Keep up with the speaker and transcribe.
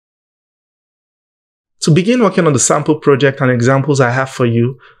To begin working on the sample project and examples I have for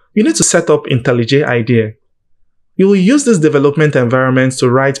you, you need to set up Intellij Idea. You will use this development environment to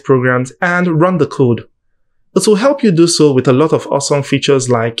write programs and run the code. It will help you do so with a lot of awesome features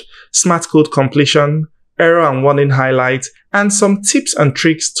like smart code completion, error and warning highlight, and some tips and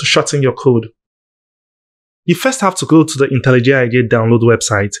tricks to shorten your code. You first have to go to the Intellij Idea download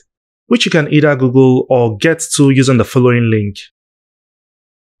website, which you can either Google or get to using the following link.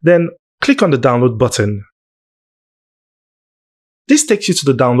 Then click on the download button. This takes you to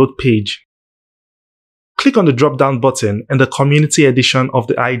the download page. Click on the drop-down button in the Community Edition of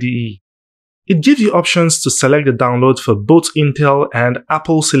the IDE. It gives you options to select the download for both Intel and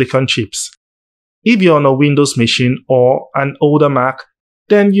Apple Silicon chips. If you're on a Windows machine or an older Mac,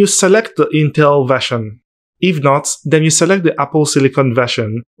 then you select the Intel version. If not, then you select the Apple Silicon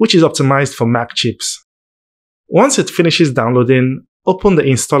version, which is optimized for Mac chips. Once it finishes downloading, open the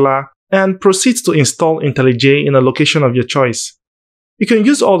installer and proceed to install Intellij in a location of your choice. You can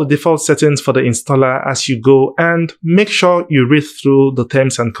use all the default settings for the installer as you go and make sure you read through the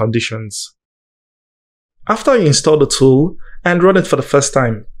terms and conditions. After you install the tool and run it for the first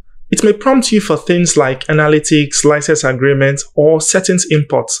time, it may prompt you for things like analytics, license agreement, or settings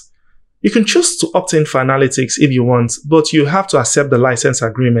import. You can choose to opt in for analytics if you want, but you have to accept the license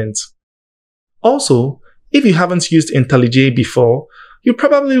agreement. Also, if you haven't used Intellij before, you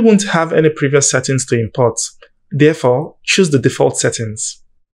probably won't have any previous settings to import. Therefore, choose the default settings.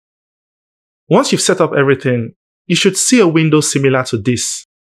 Once you've set up everything, you should see a window similar to this.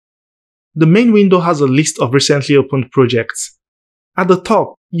 The main window has a list of recently opened projects. At the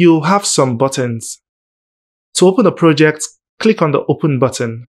top, you'll have some buttons. To open a project, click on the Open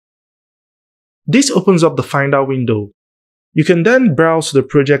button. This opens up the Finder window. You can then browse to the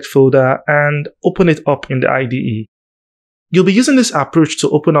project folder and open it up in the IDE. You'll be using this approach to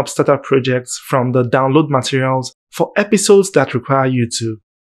open up starter projects from the download materials for episodes that require you to.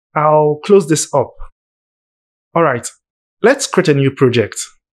 I'll close this up. Alright, let's create a new project.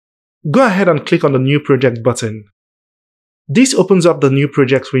 Go ahead and click on the New Project button. This opens up the New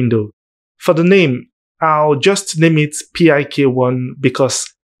Project window. For the name, I'll just name it PIK1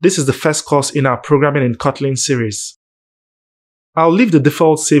 because this is the first course in our Programming in Kotlin series. I'll leave the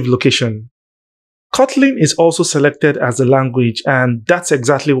default save location. Kotlin is also selected as the language, and that's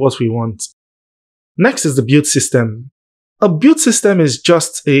exactly what we want. Next is the build system. A build system is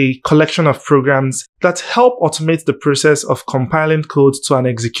just a collection of programs that help automate the process of compiling code to an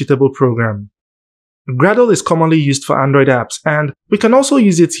executable program. Gradle is commonly used for Android apps, and we can also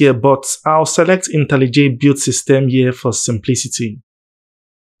use it here, but I'll select Intellij build system here for simplicity.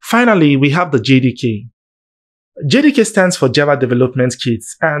 Finally, we have the JDK. JDK stands for Java Development Kit,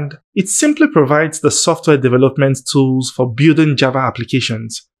 and it simply provides the software development tools for building Java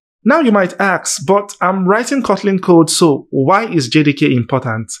applications. Now you might ask, but I'm writing Kotlin code, so why is JDK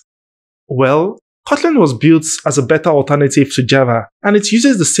important? Well, Kotlin was built as a better alternative to Java, and it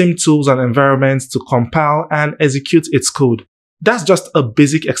uses the same tools and environments to compile and execute its code. That's just a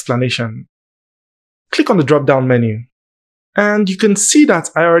basic explanation. Click on the drop-down menu. And you can see that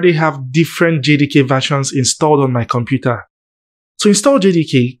I already have different JDK versions installed on my computer. To install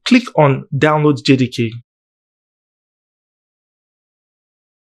JDK, click on Download JDK.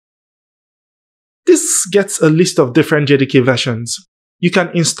 This gets a list of different JDK versions. You can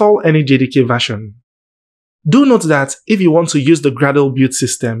install any JDK version. Do note that if you want to use the Gradle build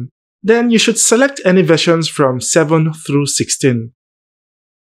system, then you should select any versions from 7 through 16.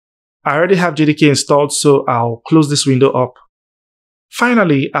 I already have JDK installed, so I'll close this window up.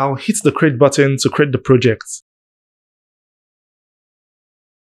 Finally, I'll hit the Create button to create the project.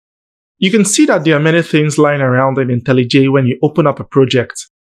 You can see that there are many things lying around in Intellij when you open up a project.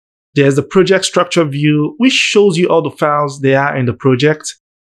 There's the project structure view, which shows you all the files there are in the project.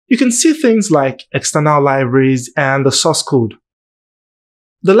 You can see things like external libraries and the source code.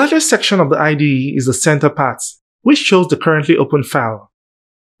 The largest section of the IDE is the center part, which shows the currently open file.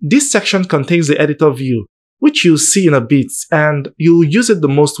 This section contains the editor view, which you'll see in a bit, and you'll use it the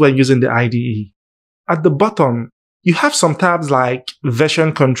most when using the IDE. At the bottom, you have some tabs like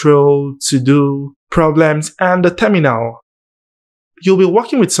version control, to do, problems, and the terminal. You'll be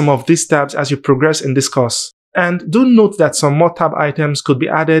working with some of these tabs as you progress in this course, and do note that some more tab items could be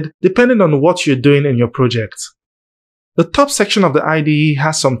added depending on what you're doing in your project. The top section of the IDE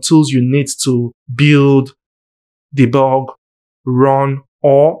has some tools you need to build, debug, run,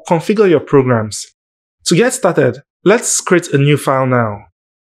 or configure your programs. To get started, let's create a new file now.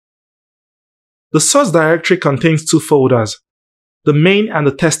 The source directory contains two folders, the main and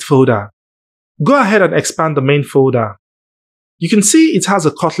the test folder. Go ahead and expand the main folder. You can see it has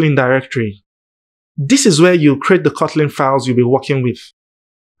a Kotlin directory. This is where you create the Kotlin files you'll be working with.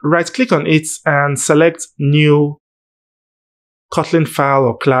 Right-click on it and select New Kotlin file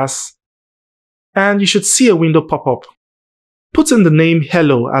or class, and you should see a window pop up. Put in the name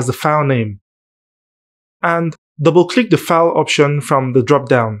hello as the file name, and double-click the file option from the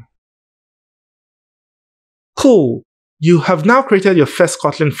drop-down. Cool! You have now created your first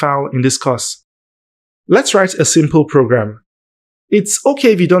Kotlin file in this course. Let's write a simple program. It's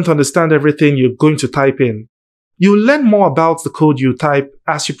okay if you don't understand everything you're going to type in. You'll learn more about the code you type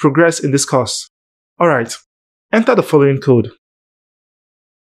as you progress in this course. Alright, enter the following code.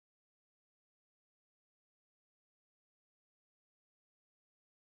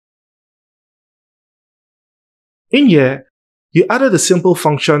 In here, you added a simple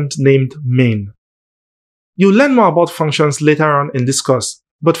function named main. You'll learn more about functions later on in this course,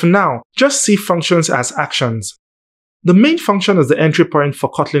 but for now, just see functions as actions. The main function is the entry point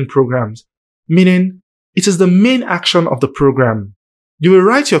for Kotlin programs, meaning it is the main action of the program. You will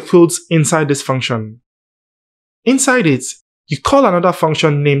write your codes inside this function. Inside it, you call another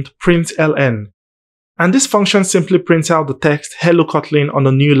function named println, and this function simply prints out the text hello Kotlin on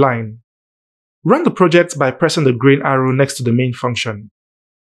a new line. Run the project by pressing the green arrow next to the main function.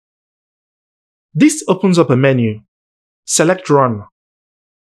 This opens up a menu. Select Run.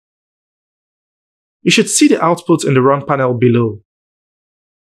 You should see the output in the Run panel below.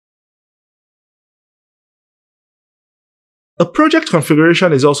 A project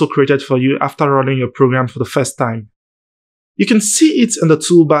configuration is also created for you after running your program for the first time. You can see it in the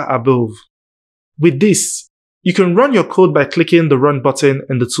toolbar above. With this, you can run your code by clicking the Run button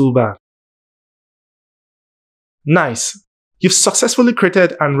in the toolbar. Nice! You've successfully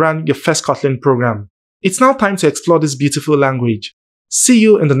created and ran your first Kotlin program. It's now time to explore this beautiful language. See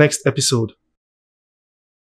you in the next episode.